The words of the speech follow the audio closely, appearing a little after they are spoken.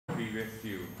be with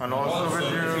you. And also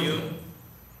with you.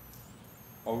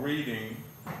 A reading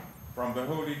from the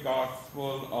Holy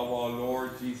Gospel of our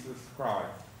Lord Jesus Christ,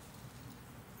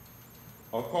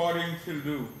 according to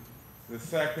Luke, the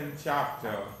 2nd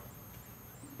chapter,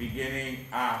 beginning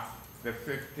at the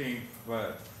 15th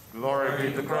verse. Glory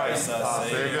be to Christ, our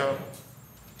Savior.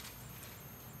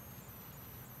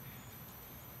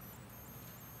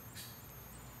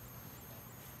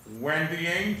 When the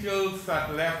angels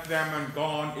had left them and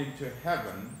gone into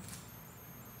heaven,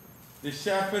 the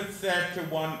shepherds said to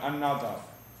one another,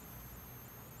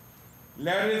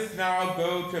 "Let us now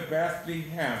go to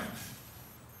Bethlehem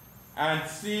and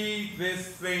see this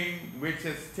thing which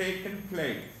has taken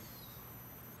place,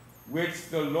 which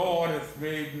the Lord has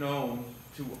made known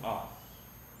to us."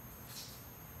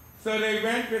 So they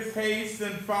went with haste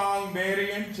and found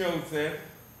Mary and Joseph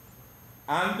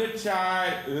and the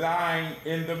child lying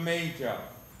in the manger.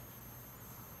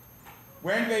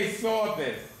 When they saw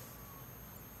this,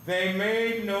 they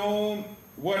made known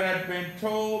what had been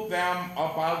told them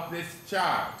about this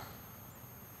child.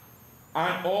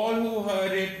 And all who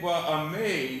heard it were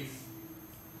amazed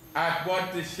at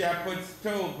what the shepherds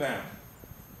told them.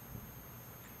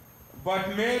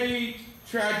 But Mary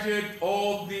treasured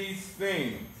all these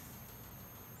things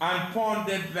and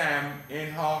pondered them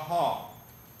in her heart.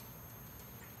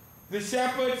 The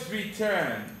shepherds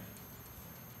returned,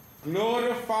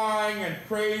 glorifying and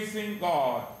praising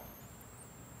God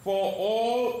for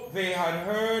all they had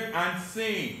heard and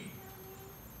seen,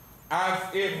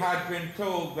 as it had been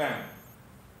told them.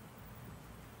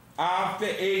 After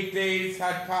 8 days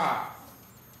had passed,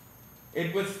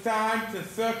 it was time to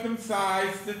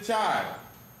circumcise the child,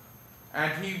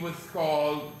 and he was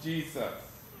called Jesus,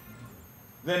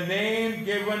 the name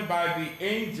given by the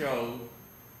angel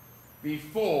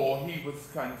before he was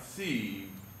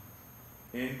conceived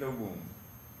in the womb.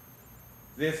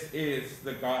 This is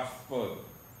the gospel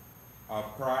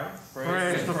of Christ.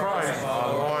 Praise to Christ,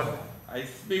 our Lord. I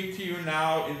speak to you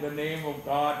now in the name of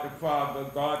God the Father,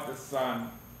 God the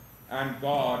Son, and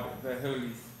God the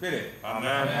Holy Spirit.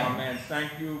 Amen. Amen.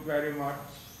 Thank you very much.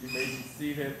 You may be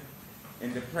seated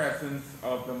in the presence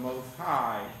of the Most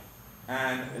High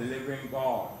and living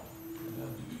God.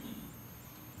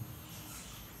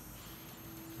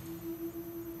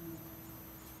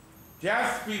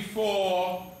 Just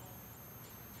before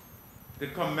the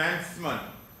commencement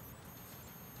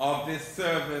of this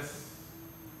service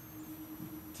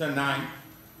tonight,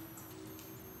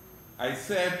 I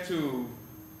said to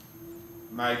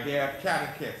my dear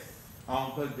catechist,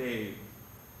 Uncle Dave,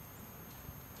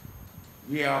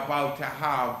 we are about to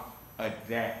have a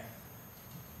death.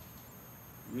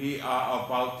 We are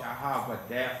about to have a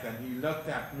death. And he looked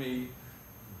at me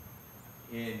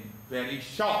in very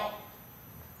shock,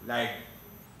 like,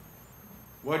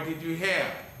 what did you hear?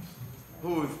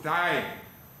 Who is dying?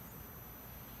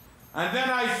 And then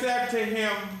I said to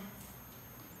him,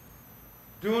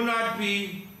 do not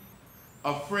be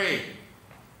afraid.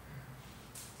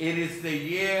 It is the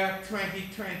year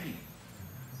 2020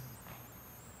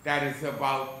 that is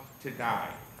about to die.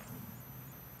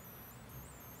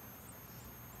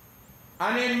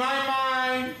 And in my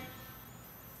mind,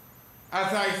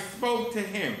 as I spoke to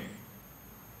him,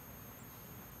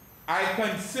 I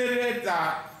considered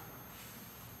that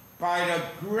by the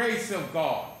grace of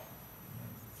God,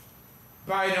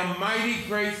 by the mighty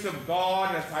grace of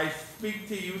God, as I speak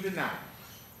to you tonight,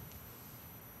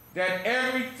 that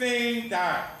everything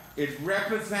that it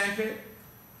represented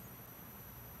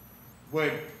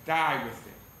would die with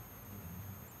it,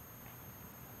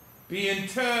 be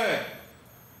interred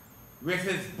with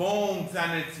his bones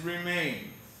and its remains,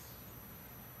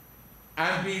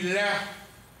 and be left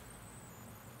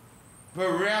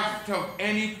bereft of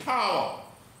any power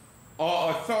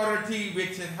or authority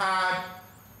which it had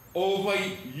over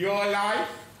your life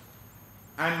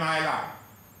and my life.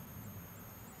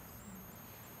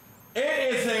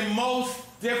 It is a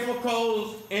most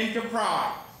difficult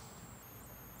enterprise.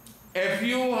 If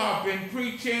you have been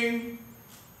preaching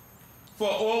for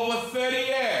over 30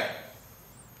 years,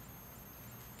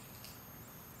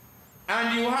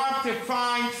 and you have to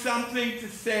find something to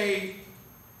say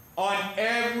on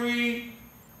every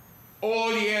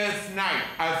All Year's Night,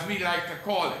 as we like to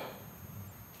call it.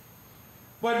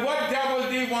 But what Devil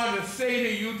D wants to say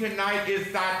to you tonight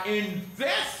is that in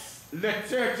this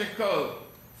liturgical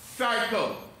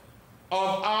cycle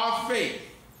of our faith,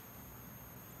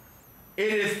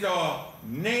 it is the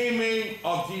naming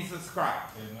of Jesus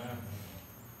Christ. Amen.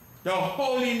 The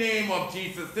holy name of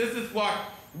Jesus. This is what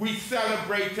we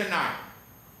celebrate tonight.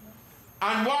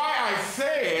 And why I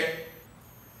say it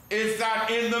is that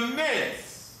in the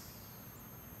midst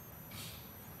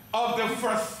of the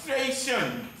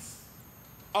frustrations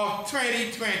of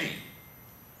 2020,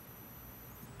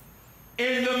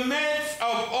 in the midst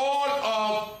of all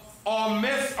of our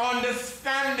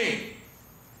misunderstanding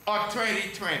of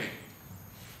 2020,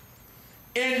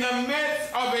 in the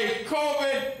midst of a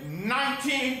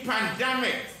COVID-19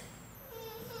 pandemic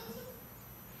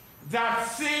that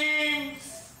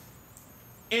seems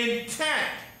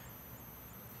intent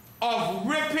of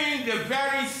ripping the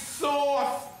very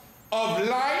source of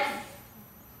life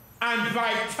and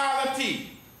vitality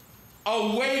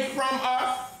away from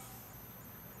us,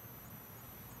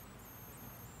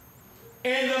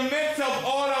 in the midst of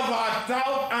all of our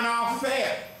doubt and our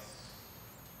fear,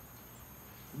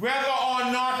 whether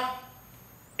or not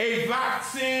a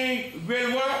vaccine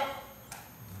will work,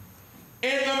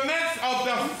 in the midst of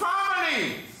the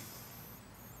families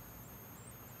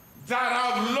that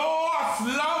have lost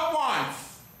loved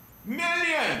ones,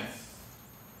 millions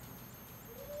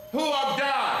who have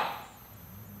died,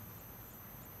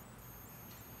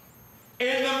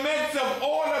 in the midst of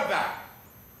all of that,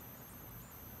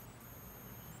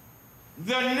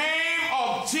 the name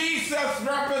of Jesus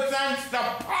represents the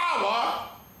power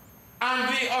and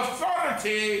the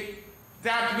authority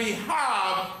that we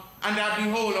have and that we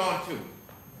hold on to.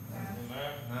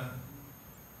 Amen.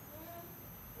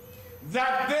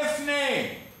 That this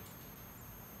name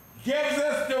gives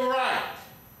us the right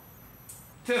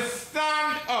to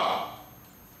stand up,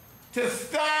 to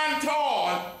stand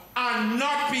tall, and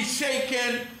not be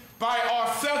shaken by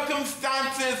our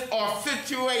circumstances or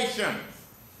situations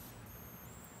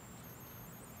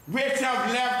which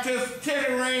have left us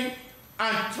tittering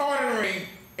and tottering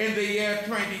in the year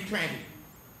 2020.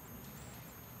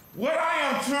 What I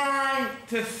am trying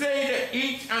to say to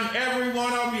each and every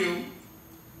one of you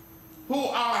who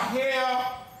are here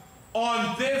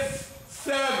on this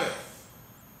service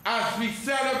as we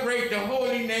celebrate the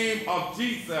holy name of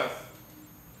Jesus,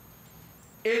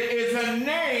 it is a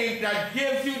name that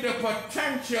gives you the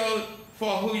potential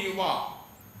for who you are.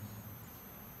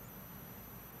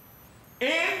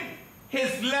 In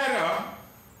his letter,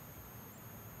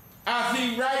 as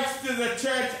he writes to the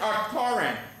church at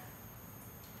Corinth,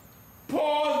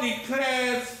 Paul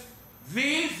declares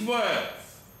these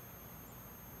words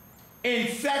in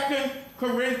 2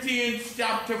 Corinthians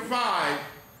chapter 5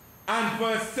 and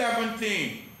verse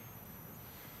 17.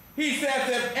 He says,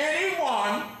 if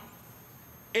anyone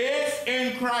is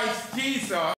in Christ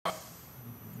Jesus,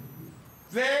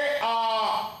 they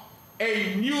are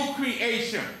a new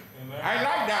creation. Amen. I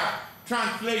like that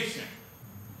translation.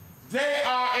 They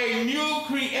are a new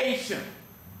creation.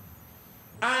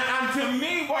 And to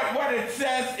me, what it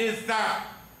says is that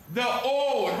the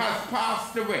old has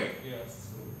passed away.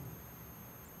 Yes.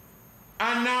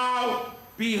 And now,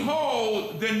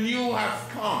 behold, the new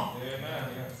has come. Amen.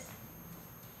 Yes.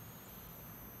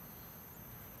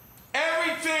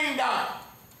 Everything that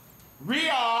we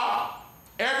are,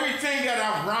 everything that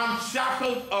have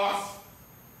ramshackled us,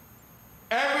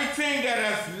 everything that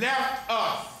has left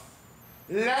us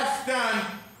less than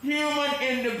human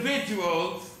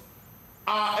individuals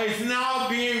is now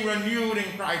being renewed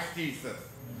in Christ Jesus.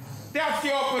 That's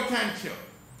your potential.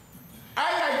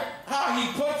 I like how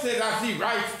he puts it as he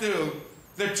writes to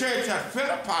the church at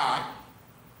Philippi.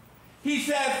 He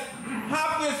says,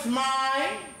 have this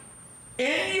mind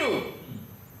in you,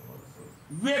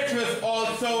 which was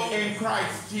also in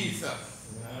Christ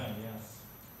Jesus.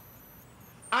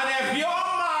 And if your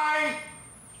mind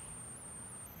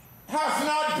has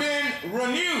not been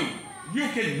renewed, you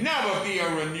can never be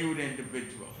a renewed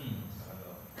individual.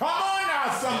 Come on now,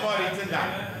 somebody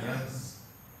tonight. Yes.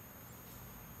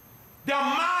 The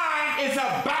mind is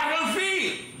a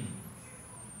battlefield.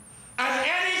 And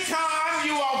anytime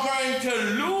you are going to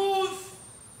lose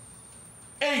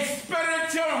a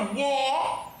spiritual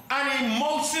war, an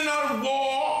emotional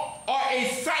war, or a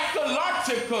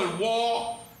psychological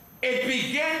war, it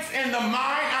begins in the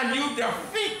mind and you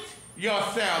defeat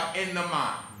yourself in the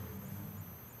mind.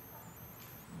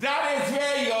 That is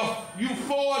where you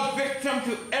fall victim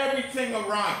to everything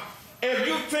around. If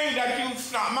you think that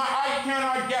I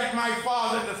cannot get my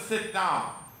father to sit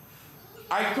down.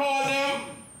 I called him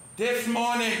this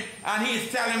morning and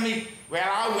he's telling me, well,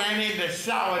 I went in the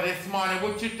shower this morning.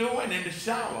 What you doing in the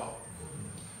shower?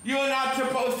 You're not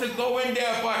supposed to go in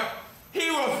there, but he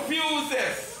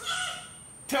refuses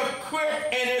to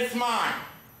quit in his mind.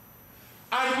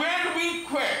 And when we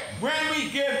quit, when we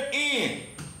give in,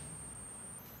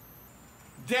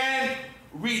 then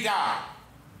we die.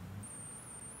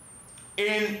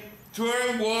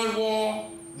 During World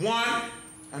War I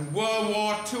and World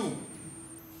War II,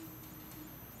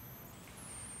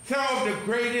 some of the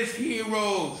greatest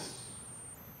heroes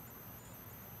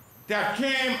that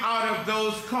came out of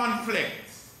those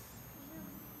conflicts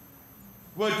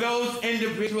were those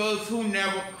individuals who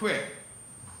never quit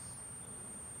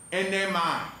in their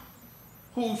mind,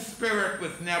 whose spirit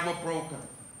was never broken.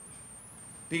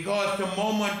 Because the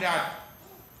moment that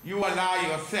you allow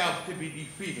yourself to be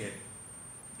defeated,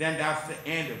 then that's the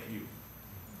end of you.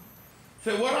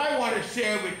 So what I want to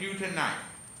share with you tonight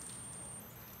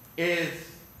is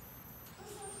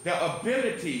the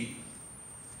ability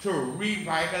to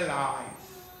revitalize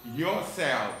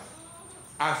yourselves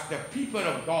as the people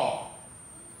of God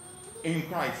in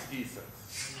Christ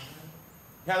Jesus.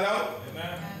 Hello?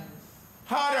 Amen.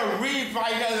 How to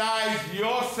revitalize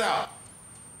yourself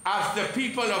as the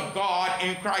people of God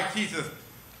in Christ Jesus.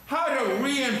 How to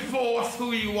reinforce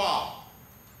who you are.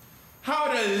 How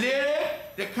to live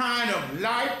the kind of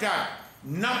life that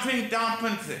nothing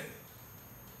dampens it.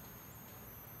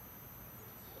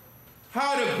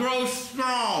 How to grow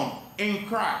strong in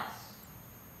Christ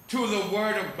to the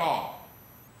Word of God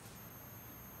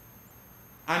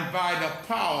and by the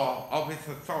power of His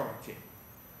authority.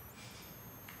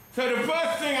 So the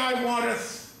first thing I want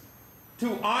us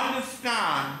to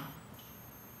understand,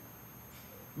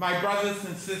 my brothers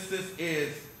and sisters,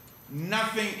 is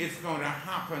nothing is going to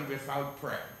happen without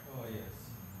prayer. Oh, yes.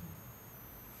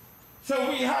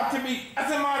 So we have to be, as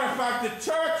a matter of fact,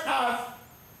 the church has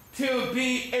to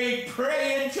be a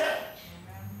praying church.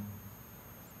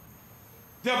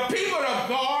 The people of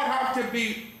God have to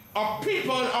be a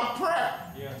people of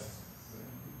prayer. Yes.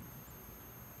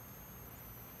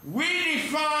 We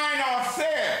define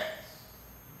ourselves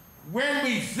when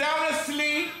we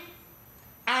zealously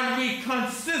and we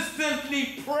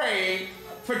consistently pray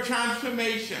for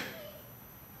transformation.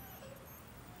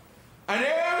 And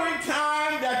every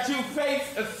time that you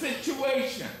face a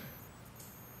situation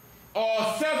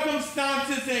or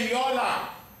circumstances in your life,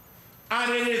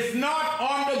 and it is not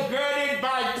undergirded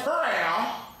by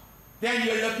prayer, then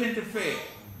you're looking to fail.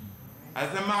 As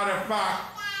a matter of fact,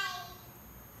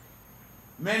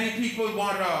 many people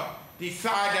want to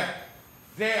decide that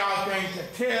they are going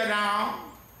to tear down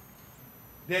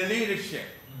their leadership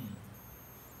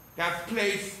that's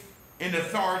placed in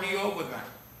authority over them.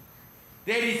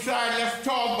 They decide, let's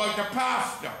talk about the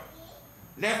pastor.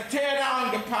 Let's tear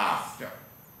down the pastor.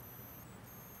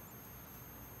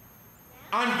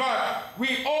 But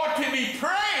we ought to be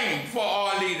praying for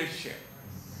our leadership.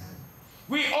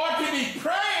 We ought to be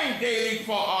praying daily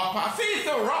for our pastor. See, it's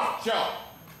a rough job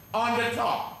on the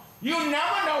top. You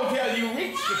never know till you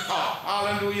reach the top.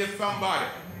 Hallelujah, somebody.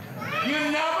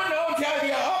 You never know till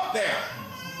you're up there.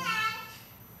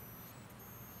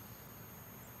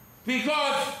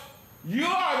 Because you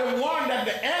are the one that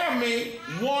the enemy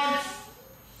wants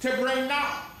to bring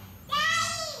down.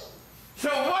 So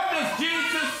what does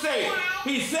Jesus say?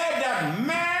 He said that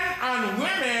men and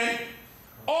women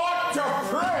ought to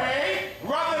pray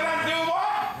rather than do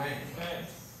what?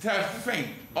 To faint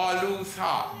or lose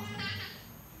heart.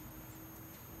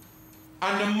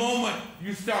 And the moment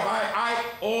you stop, I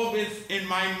always, in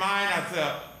my mind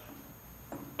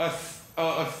as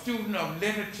a student of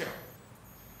literature,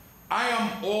 I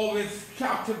am always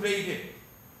captivated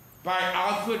by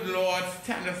Alfred Lord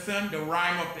Tennyson, The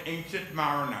Rime of the Ancient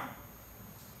Mariner.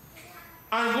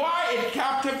 And why it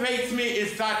captivates me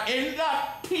is that in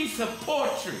that piece of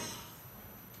poetry,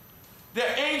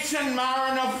 the ancient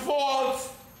mariner falls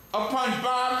upon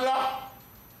Babylon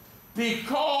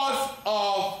because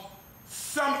of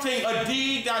something, a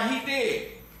deed that he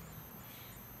did.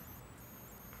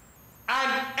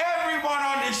 And everyone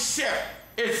on the ship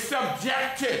is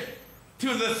subjected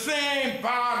to the same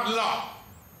bad luck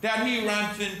that he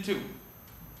runs into.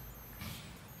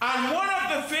 And one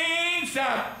of the things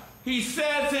that he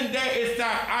says in there is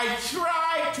that I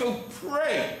tried to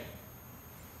pray,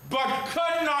 but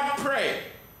could not pray.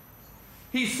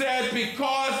 He says,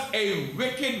 because a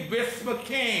wicked whisper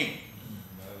came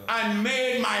and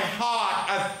made my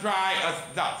heart as dry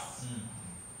as dust.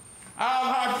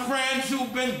 I've had friends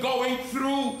who've been going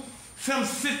through some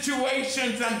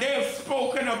situations and they've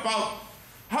spoken about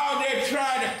how they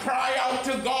tried to cry out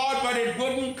to God, but it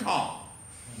wouldn't come.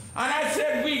 And I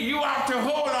said, you have to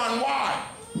hold on. Why?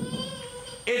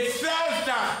 It says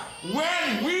that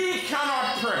when we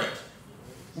cannot pray,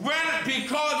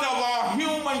 because of our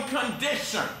human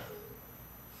condition,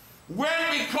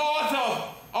 because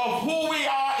of who we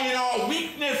are in our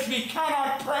weakness, we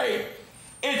cannot pray.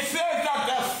 It says that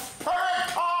the Spirit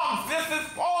comes. This is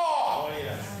Paul,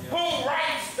 who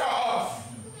writes to us.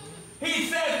 He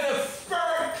says the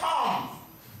Spirit comes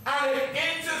and it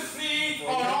intercedes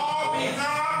on our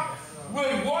behalf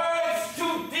with words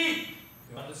too deep.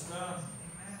 You understand?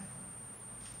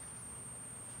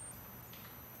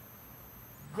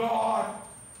 God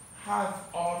has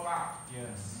our back.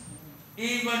 Yes.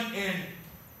 Even in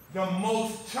the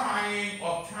most trying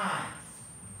of times,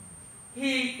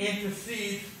 he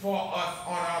intercedes for us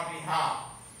on our behalf.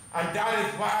 And that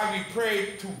is why we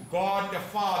pray to God the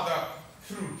Father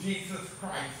through Jesus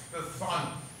Christ the Son.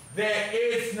 There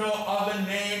is no other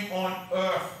name on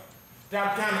earth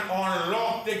that can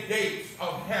unlock the gates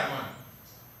of heaven.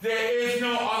 There is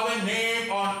no other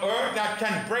name on earth that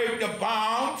can break the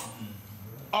bounds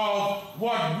of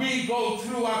what we go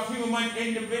through as human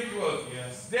individuals.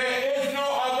 Yes. There is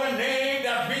no other name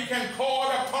that we can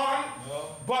call upon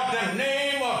but the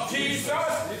name of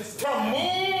Jesus to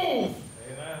move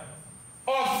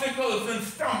obstacles and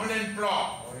stumbling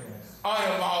blocks out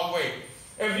of our way.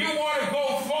 If you want to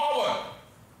go forward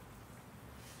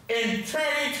in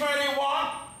 2021,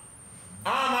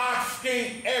 I'm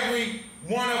asking every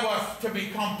one of us to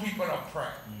become people of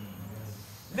prayer.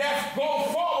 Let's go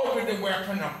forward with the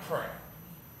weapon of prayer.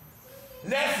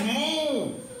 Let's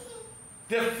move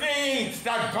the things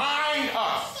that bind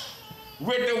us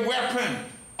with the weapon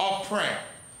of prayer.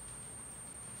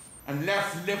 And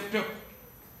let's lift up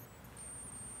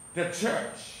the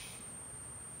church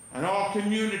and our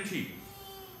community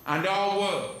and our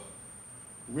world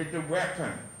with the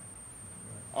weapon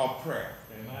of prayer.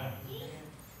 Amen.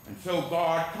 And so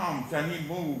God comes and he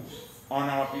moves on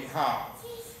our behalf.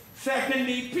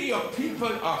 Secondly, be a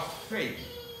people of faith.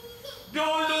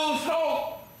 Don't lose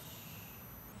hope.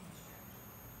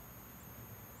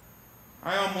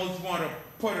 I almost want to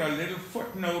put a little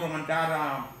footnote on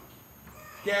that.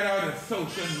 Get out of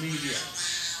social media.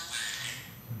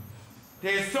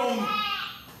 There's so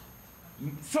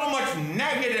much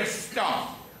negative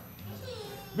stuff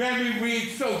when we read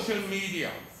social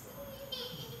media.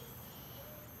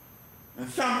 And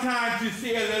sometimes you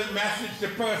see a little message, the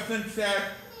person said,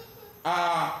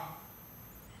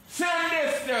 send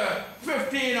this to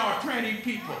 15 or 20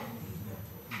 people.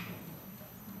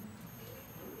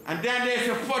 And then there's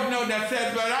a footnote that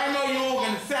says, well, I know you were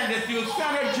going to send this. You'll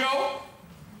send a joke.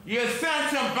 You'll send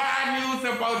some bad news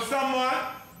about someone.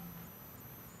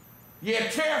 You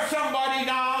tear somebody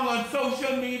down on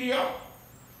social media,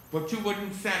 but you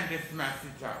wouldn't send this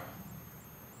message out.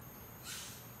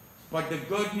 But the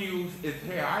good news is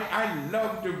here. I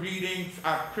love the readings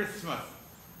at Christmas.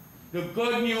 The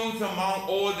good news among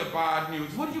all the bad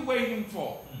news. What are you waiting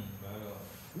for?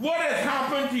 What has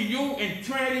happened to you in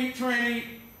 2020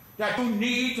 that you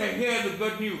need to hear the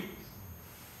good news?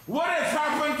 What has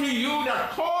happened to you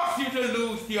that caused you to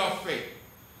lose your faith?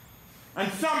 And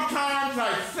sometimes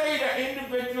I say to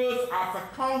individuals as a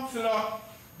counselor,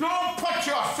 don't put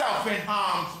yourself in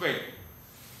harm's way.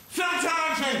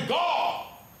 Sometimes when God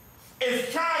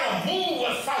is trying to move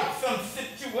us out some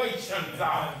situations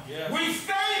out, we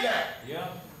stay there.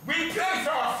 We place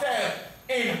ourselves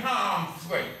in harm's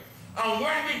way. And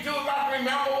when we do that,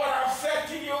 remember what I've said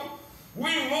to you?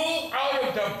 We move out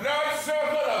of the blood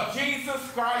circle of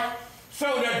Jesus Christ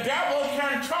so the devil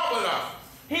can trouble us.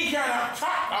 He can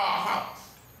attack our house.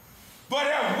 But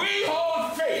if we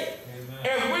hold faith,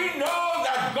 if we know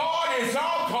that God is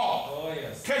our God,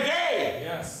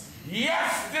 today,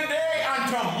 yesterday, and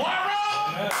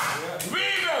tomorrow, we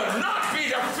will not be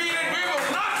defeated. We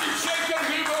will not be shaken.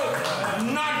 We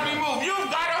will not be moved. You've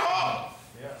got to hold.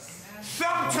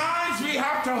 Sometimes we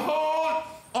have to hold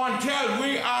until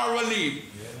we are relieved.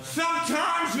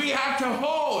 Sometimes we have to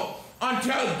hold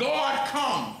until God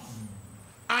comes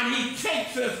and he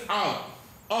takes us out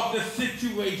of the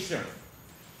situation.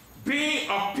 Be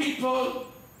a people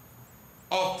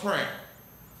of prayer.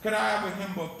 Could I have a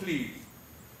hymn book, please?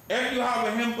 If you have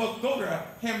a hymn book, go to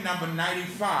hymn number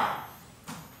 95.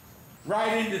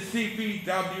 Right in the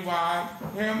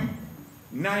CPWI, hymn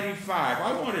 95.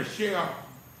 I want to share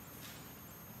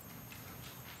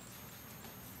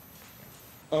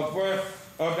a verse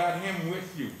of that hymn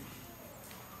with you.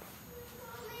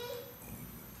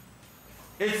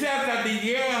 It says that the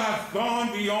year has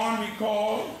gone beyond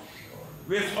recall,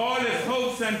 with all its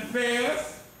hopes and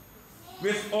fears,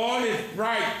 with all its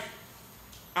bright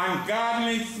and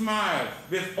godly smiles,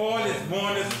 with all its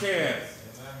mourners' cares.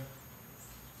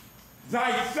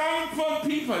 Thy thankful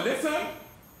people, listen,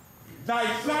 thy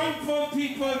thankful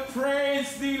people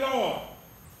praise thee, Lord,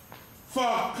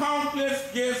 for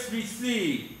countless gifts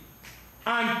received,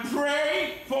 and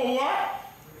pray for what?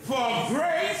 For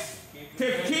grace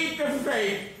to keep the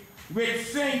faith which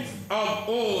saints of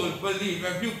old believe.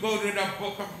 If you go to the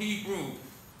book of Hebrews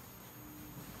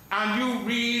and you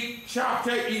read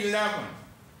chapter 11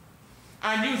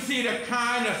 and you see the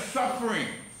kind of suffering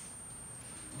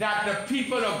that the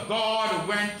people of God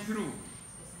went through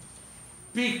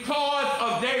because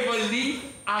of their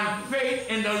belief and faith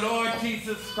in the Lord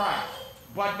Jesus Christ,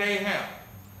 but they have.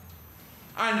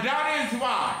 And that is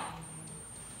why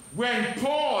when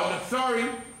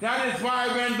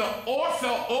the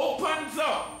author opens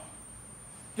up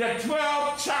the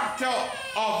 12th chapter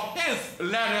of his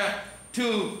letter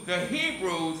to the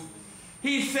Hebrews,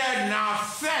 he said, now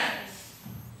since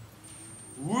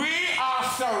we are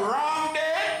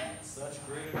surrounded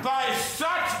by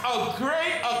such a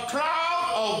great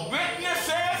cloud of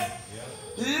witnesses,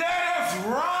 let us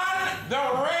run the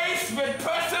race with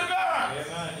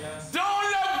perseverance. Don't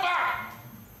look back.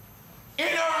 In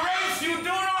a race, you do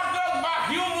not look back.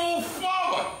 You move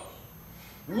forward.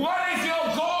 What is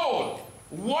your goal?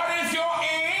 What is your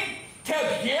aim?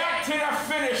 To get to the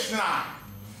finish line.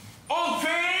 All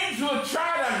things will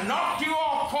try to knock you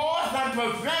off course and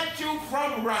prevent you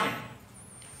from running.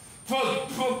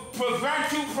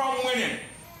 Prevent you from winning.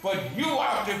 But you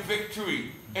have the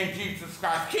victory in Jesus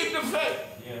Christ. Keep the faith.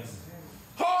 Yes.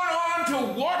 Hold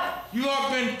on to what you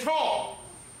have been taught.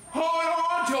 Hold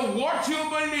on to what you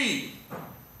believe.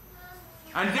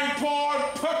 And then Paul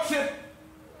puts it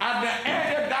at the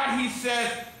end of that, he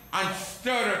says, and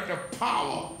stir up the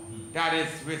power that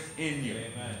is within you.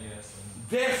 Amen. Yes.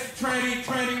 This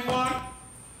 2021,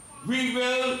 we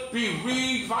will be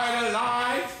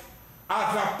revitalized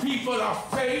as a people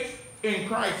of faith in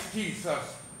Christ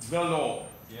Jesus the Lord.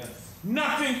 Yes.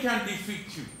 Nothing can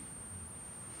defeat you.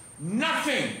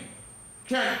 Nothing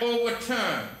can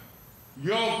overturn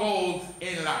your goals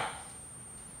in life.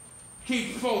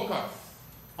 Keep focused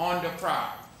on the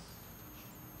prize.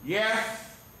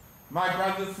 Yes, my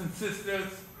brothers and sisters,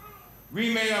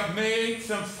 we may have made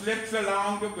some slips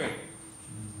along the way.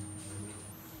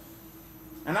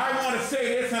 And I want to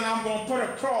say this, and I'm going to put a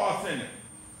cross in it.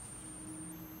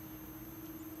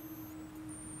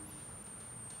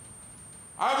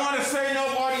 I want to say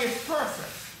nobody is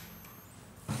perfect.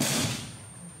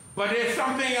 But there's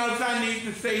something else I need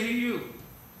to say to you.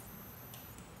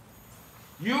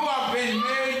 You have been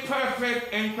made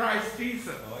perfect in Christ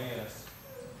Jesus. Oh, yes.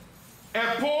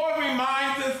 And Paul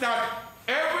reminds us that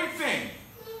everything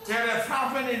that has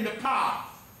happened in the past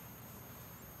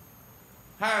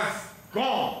has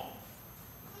gone.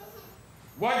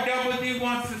 What Double D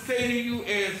wants to say to you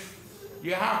is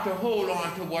you have to hold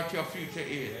on to what your future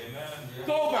is. Amen. Yeah.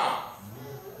 Go back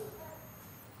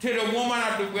to the woman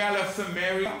at the well of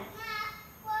Samaria.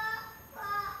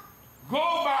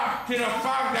 Go back to the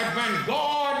fact that when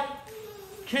God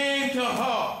came to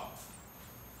her,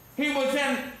 he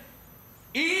wasn't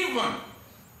even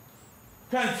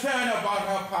concerned about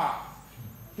her past.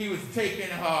 He was taking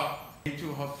her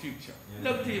into her future. Yeah.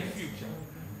 Look to your future.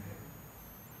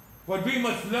 But we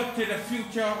must look to the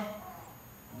future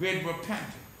with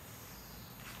repentance.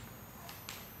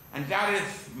 And that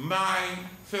is my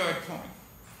third point.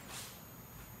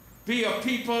 Be a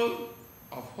people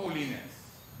of holiness.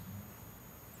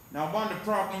 Now, one of the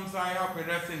problems I have with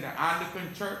us in the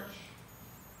Anglican church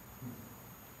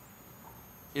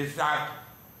is that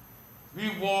we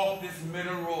walk this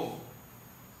middle road.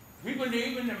 We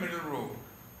believe in the middle road.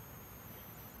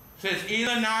 It says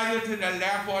either neither to the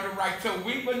left or the right. So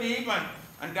we believe,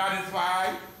 and that is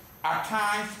why at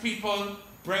times people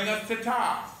bring us to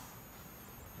task.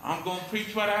 I'm going to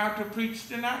preach what I have to preach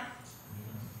tonight.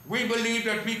 We believe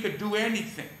that we could do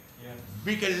anything. Yeah.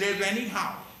 We could live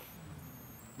anyhow.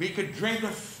 We could drink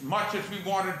as much as we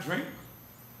want to drink.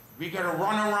 We could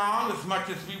run around as much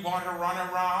as we want to run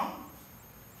around.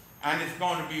 And it's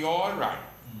going to be all right.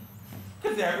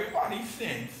 Because everybody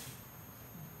sins.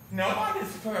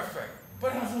 Nobody's perfect.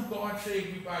 But hasn't God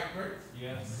saved you by grace?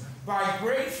 Yes. By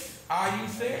grace are you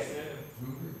saved?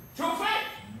 Through faith.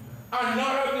 And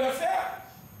not of yourself.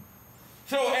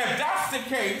 So if that's the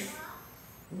case,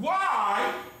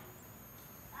 why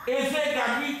is it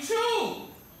that we choose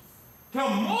to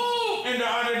move in the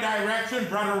other direction,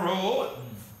 Brother Road,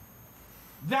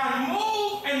 than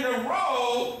move in the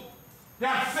road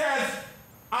that says,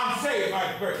 I'm saved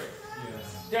by grace,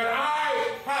 Yes. that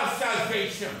I have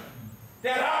salvation,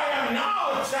 that I am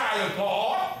now a child of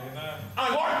God, Amen.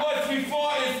 and what was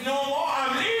before is no more.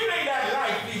 I'm leaving that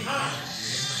life behind.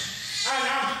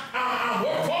 And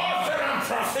what Paul said, I'm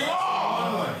pressing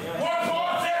on. What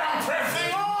Paul said, I'm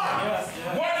pressing on. Yes,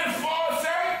 yes. What does Paul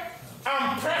say?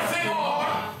 I'm pressing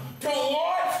on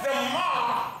towards the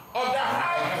mark of the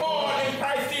high call in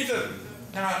Christ Jesus.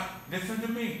 Now, listen to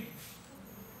me.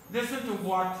 Listen to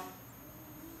what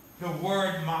the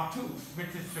word martus,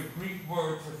 which is the Greek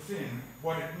word for sin,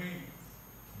 what it means.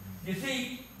 You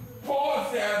see, Paul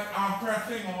says, I'm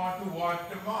pressing on towards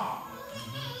the mark.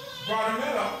 Brother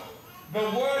Miller,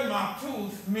 the word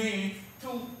martus means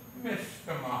to miss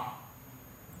the mark.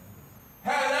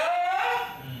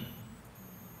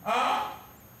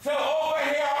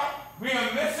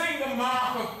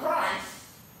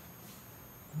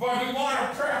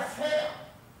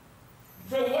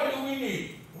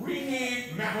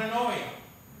 Metanoia.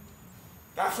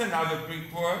 That's another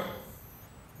Greek word.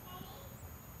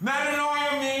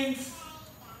 Metanoia means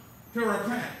to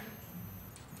repent.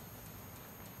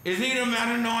 It's either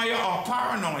metanoia or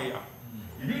paranoia.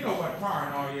 You know what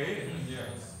paranoia is.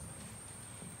 Yes.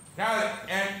 Now,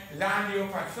 and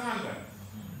landio pasanda.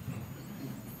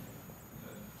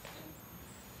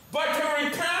 But to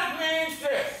repent means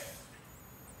this.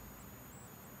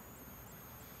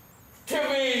 To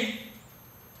be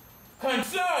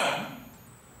concerned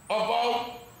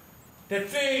about the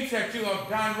things that you have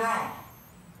done wrong.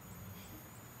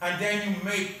 And then you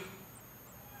make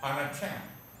an attempt,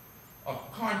 a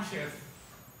conscious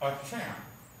attempt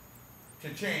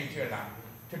to change your life,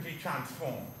 to be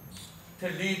transformed, to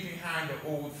leave behind the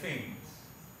old things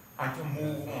and to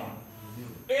move on.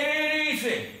 It ain't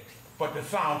easy, but the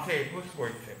psalm says it was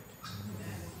worth it.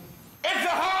 It's a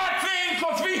hard thing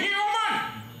because we're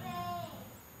human.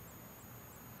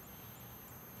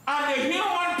 And the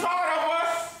human part of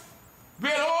us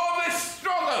will always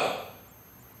struggle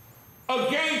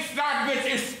against that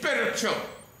which is spiritual.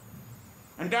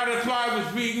 And that is why I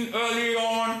was reading earlier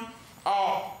on,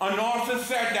 an author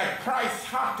said that Christ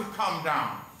had to come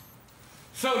down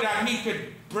so that he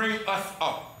could bring us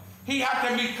up. He had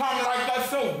to become like us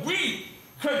so we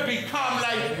could become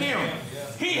like him.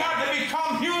 He had to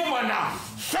become human now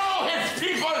so his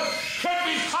people could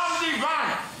become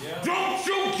divine. Don't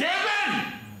you give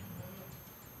in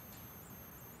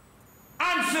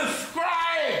and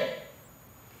subscribe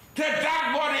to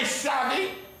that what is shabby.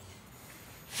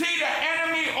 See, the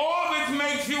enemy always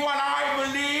makes you and I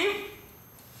believe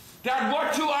that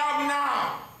what you have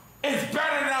now is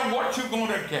better than what you're going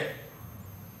to get.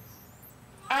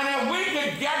 And if we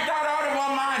could get that out of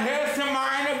our mind, here's to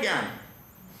mine again.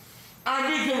 And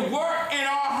we could work in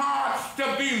our hearts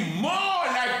to be more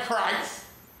like Christ,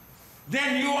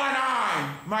 then you and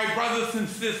I, my brothers and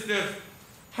sisters,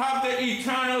 have the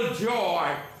eternal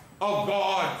joy of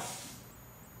God's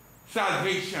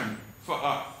salvation for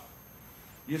us.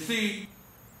 You see,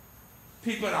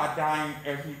 people are dying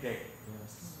every day.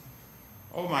 Yes.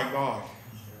 Oh my God.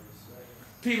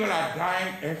 People are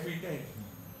dying every day.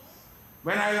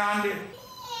 When I landed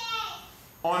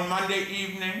on Monday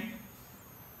evening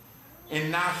in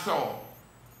Nassau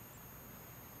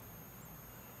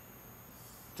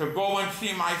to go and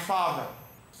see my father,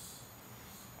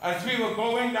 as we were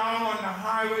going down on the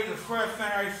highway, the first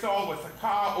thing I saw was a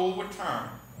car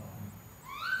overturned,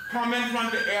 coming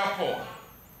from the airport.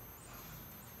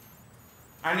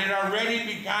 And it already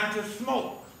began to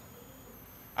smoke.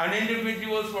 And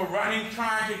individuals were running,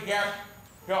 trying to get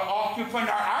the occupant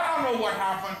out. I don't know what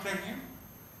happened to him.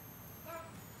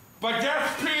 But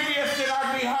just previous to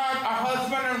that, we had a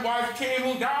husband and wife team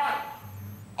who died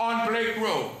on Blake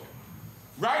Road.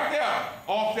 Right there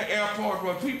off the airport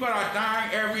where people are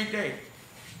dying every day.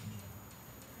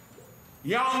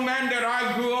 Young men that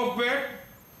I grew up with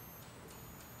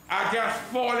are just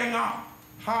falling off,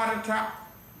 heart attack.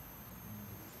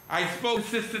 I spoke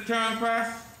to Sister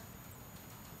Turnquest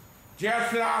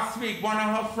just last week. One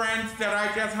of her friends that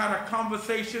I just had a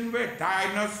conversation with died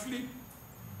in her sleep.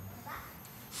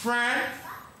 Friends,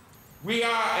 we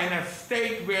are in a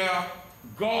state where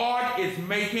God is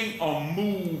making a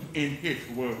move in his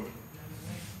world.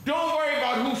 Don't worry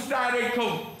about who started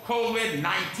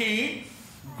COVID-19.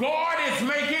 God is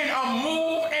making a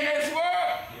move in his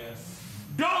world. Yes.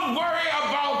 Don't worry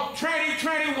about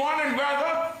 2021 and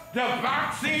whether the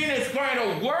vaccine is going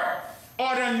to work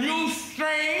or the new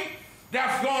strain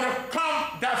that's going to come,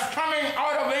 that's coming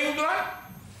out of England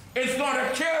is going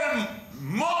to kill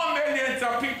more millions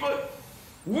of people.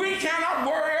 We cannot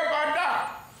worry about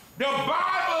that. The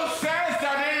Bible says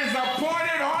that it is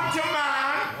appointed unto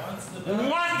man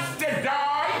once to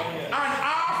die, and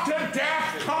after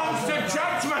death comes the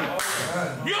judgment.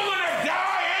 You're going to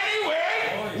die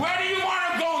anyway, whether you want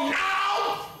to go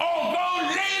now or go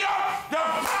later. The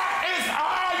fact is,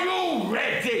 are you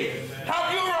ready? Have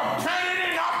you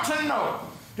repented enough to know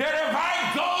that if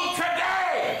I go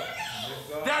today,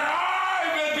 that I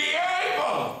will be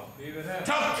able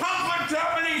to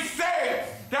comfortably say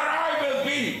that I will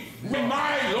be with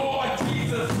my Lord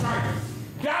Jesus Christ?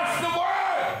 That's the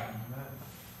word.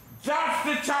 That's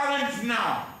the challenge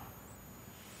now.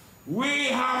 We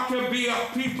have to be a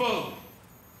people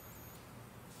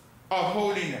of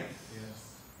holiness.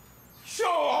 Yes. Show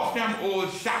off them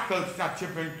old shackles that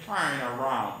you've been carrying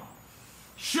around.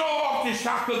 Show off the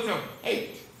shackles of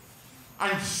hate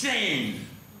and shame.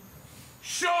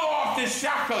 Show off the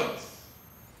shackles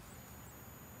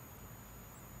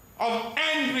of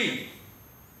envy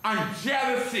and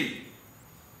jealousy.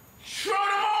 Show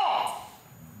them off.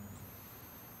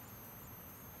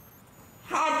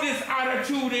 have this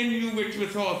attitude in you which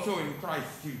was also in Christ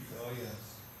Jesus. Oh,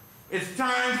 yes. It's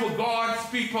time for God's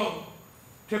people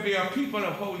to be a people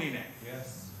of holiness.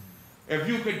 Yes. If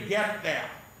you could get there,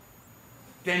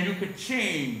 then you could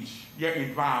change your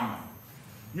environment.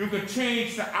 You could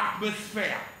change the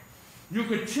atmosphere. You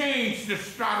could change the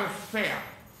stratosphere.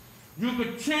 You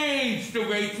could change the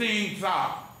way things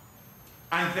are.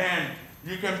 And then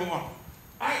you can move on.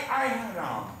 I had,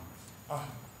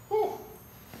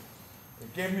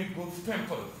 it gave me goose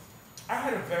pimples. I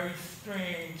had a very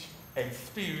strange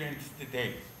experience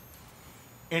today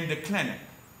in the clinic.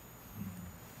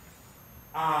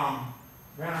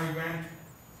 When I went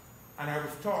and I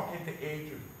was talking to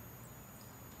Adrian.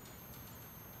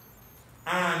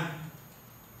 And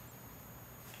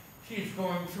she's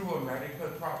going through a medical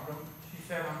problem. She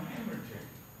said, I'm hemorrhaging.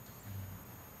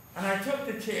 And I took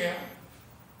the chair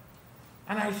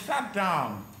and I sat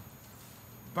down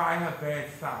by her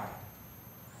bedside.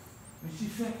 And she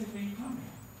said to me, come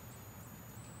here.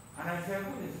 And I said,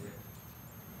 what is it?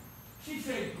 She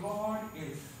said, God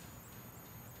is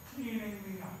cleaning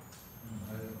me up.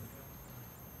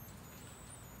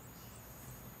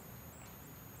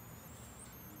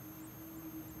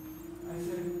 I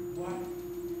said, what?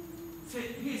 She said,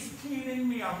 he's cleaning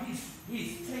me up.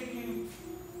 He's taking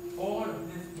all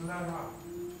of this blood out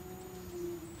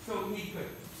so he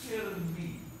could fill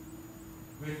me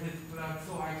with his blood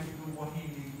so I could do what he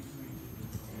needs me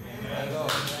to do. Amen.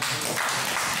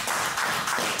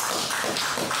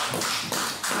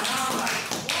 And I'm like,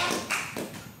 what?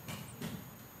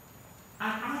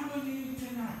 And I believe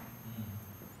tonight,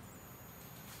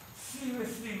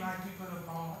 seriously, my people of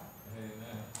God,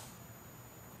 Amen.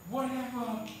 whatever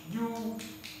you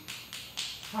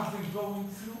have been going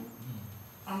through,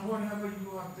 and whatever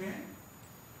you have been,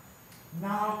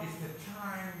 now is the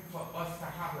time for us to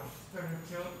have a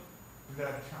spiritual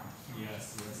blood transfusion.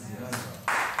 Yes, yes, yes.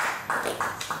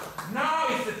 Now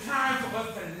is the time for us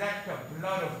to let the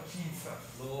blood of Jesus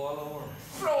Flow all over.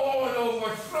 flow all over,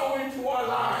 flow into our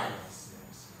lives. Yes,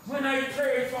 yes. When I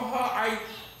prayed for her,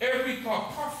 every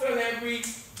corpuscle, every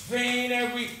vein,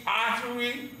 every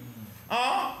artery,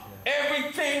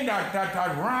 everything that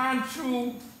ran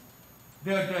through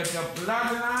the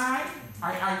bloodline,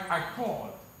 I call.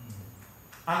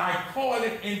 And I call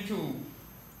it into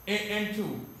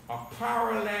a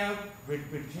parallel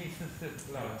with Jesus'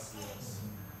 blood. Yes, yes.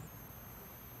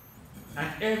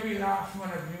 And every last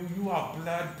one of you are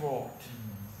blood bought.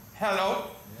 Hello?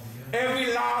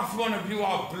 Every last one of you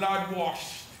are blood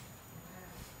washed.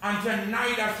 And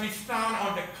tonight as we stand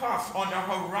on the cusp, on the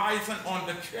horizon, on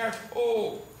the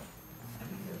threshold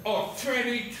of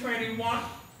 2021,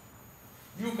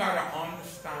 you got to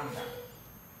understand that.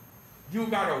 You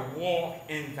got to walk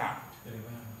in that. Amen.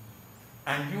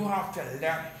 And you have to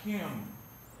let him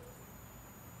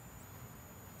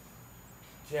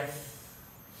just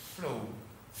flow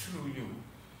through you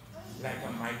like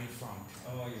a mighty fountain.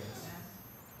 Oh, yes.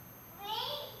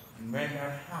 And when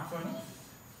that happens,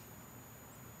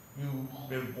 you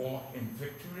will walk in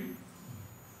victory,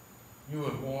 you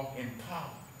will walk in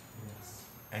power, Yes.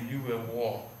 and you will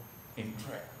walk in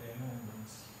prayer. Amen.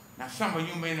 Now some of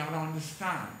you may not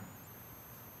understand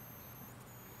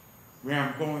where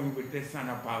I'm going with this and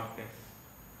about this,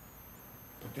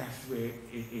 but that's where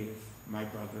it is, my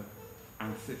brother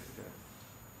and sister.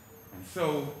 And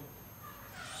so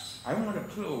I want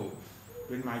to close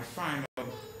with my final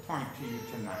point to you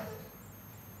tonight.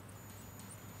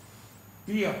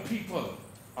 Be a people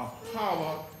of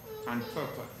power and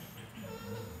purpose.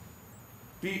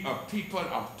 Be a people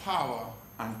of power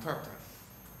and purpose.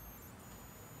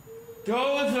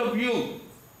 Those of you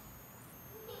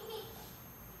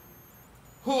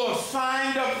who have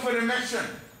signed up for the mission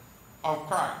of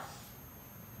Christ,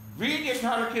 read your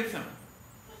catechism.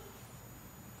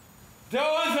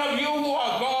 Those of you who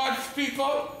are God's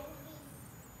people,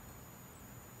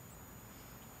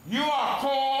 you are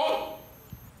called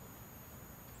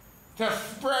to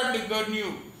spread the good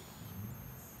news.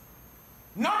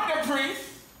 Not the priest.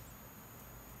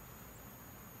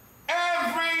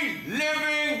 Every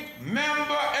living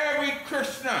member, every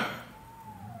Christian,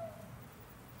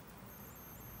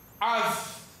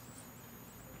 as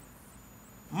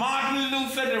Martin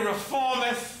Luther, the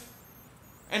reformist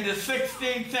in the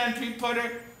 16th century put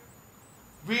it,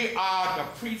 we are the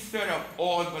priesthood of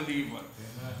all believers.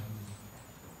 Amen.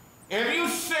 If you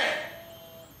sit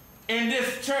in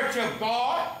this church of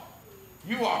God,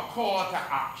 you are called to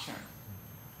action.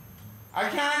 I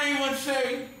can't even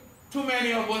say too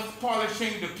many of us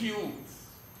polishing the pews,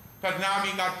 because now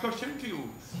we got cushion pews.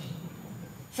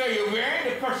 So you're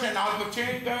wearing the cushion out, but you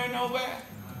ain't going nowhere.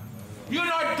 You're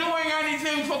not doing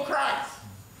anything for Christ.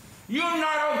 You're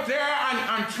not out there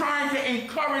and trying to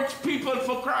encourage people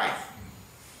for Christ.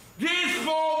 These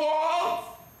four walls,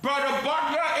 Brother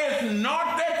Butler, is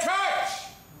not the church.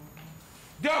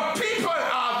 The people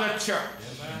are the church.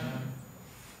 Amen.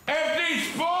 If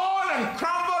these fall and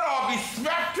crumble or be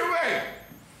swept away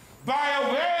by a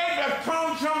wave that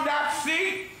comes from that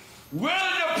sea, will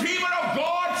the people of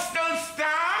God still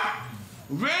stand?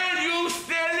 Will you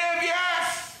still live?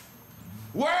 Yes.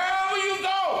 Wherever you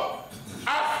go,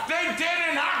 as they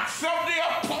did in Acts of the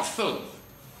Apostles,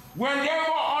 when they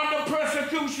were under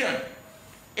persecution,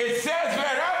 it says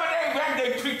wherever they went,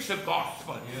 they preached the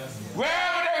gospel. Yes.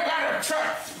 Wherever they went, a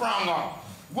church sprung up.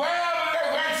 Wherever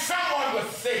they went, someone was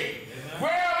saved. Amen.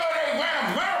 Wherever they went, a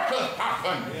miracle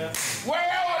happened. Yes.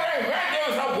 Wherever they went, there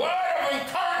was a word of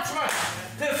encouragement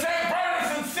to say, brothers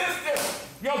and sisters,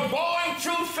 you're going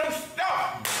through some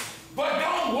stuff, but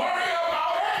don't worry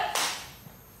about it.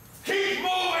 Keep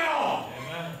moving on.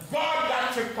 Amen. God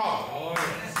got you covered. Oh,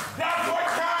 yes. That's what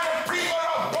kind of people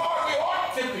of God we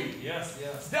ought to be. Yes,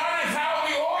 yes. That is how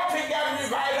we ought to get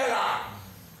revitalized.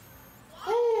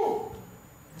 Woo!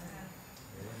 Amen,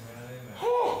 amen.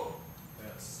 Woo!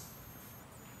 Yes.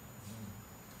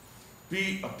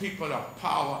 Be a people of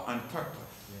power and purpose.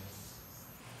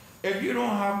 Yes. If you don't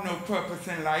have no purpose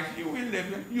in life, you will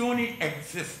live. You only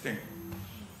existing.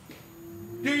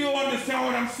 Do you understand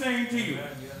what I'm saying to you?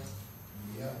 Amen,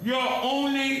 yes. You're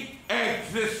only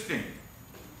existing.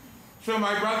 So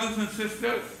my brothers and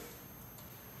sisters,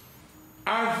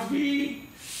 as we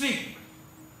seek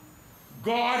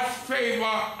God's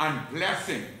favor and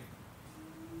blessing,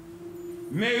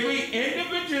 may we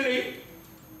individually,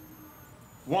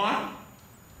 one,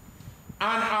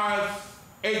 and as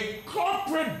a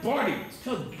corporate body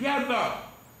together,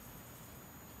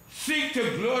 seek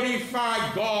to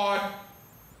glorify God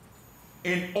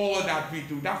in all that we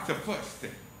do. That's the first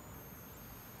thing.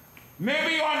 May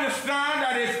we understand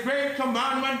that His great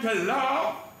commandment to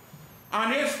love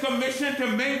and His commission to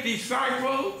make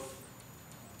disciples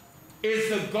is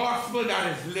the gospel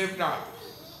that is lived out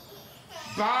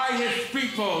by His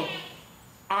people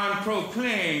and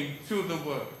proclaimed through the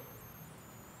word.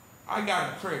 I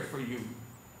got to pray for you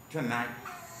tonight.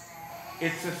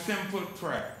 It's a simple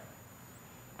prayer.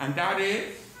 And that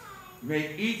is,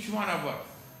 may each one of us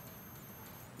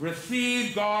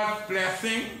receive God's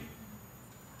blessing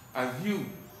as you,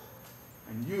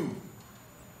 and you,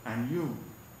 and you,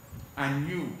 and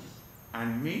you,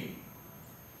 and me,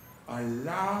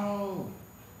 allow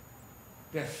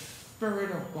the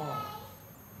Spirit of God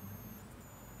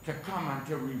to come and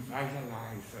to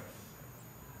revitalize us.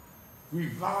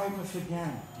 Revive us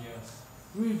again. Yes.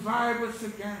 Revive us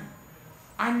again.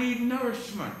 I need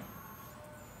nourishment.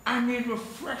 I need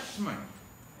refreshment.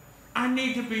 I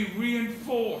need to be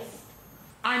reinforced.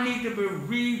 I need to be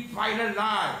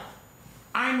revitalized.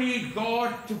 I need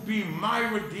God to be my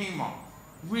Redeemer.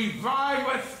 Revive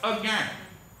us again.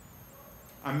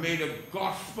 And may the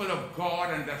gospel of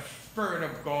God and the Spirit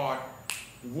of God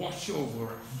wash over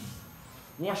us.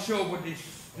 Wash over this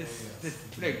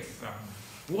place.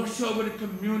 Wash over the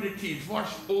communities.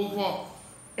 Wash over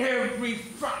every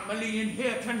family in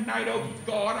here tonight. Oh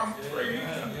God, I'm praying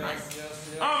tonight.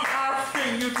 I'm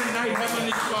asking you tonight,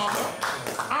 Heavenly Father.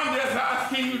 I'm just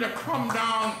asking you to come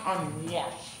down and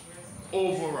wash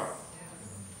over us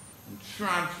and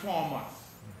transform us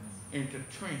into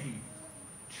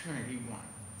 2021.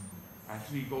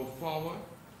 As we go forward,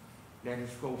 let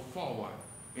us go forward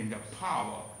in the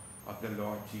power of the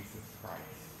Lord Jesus Christ.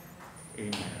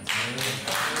 Amen.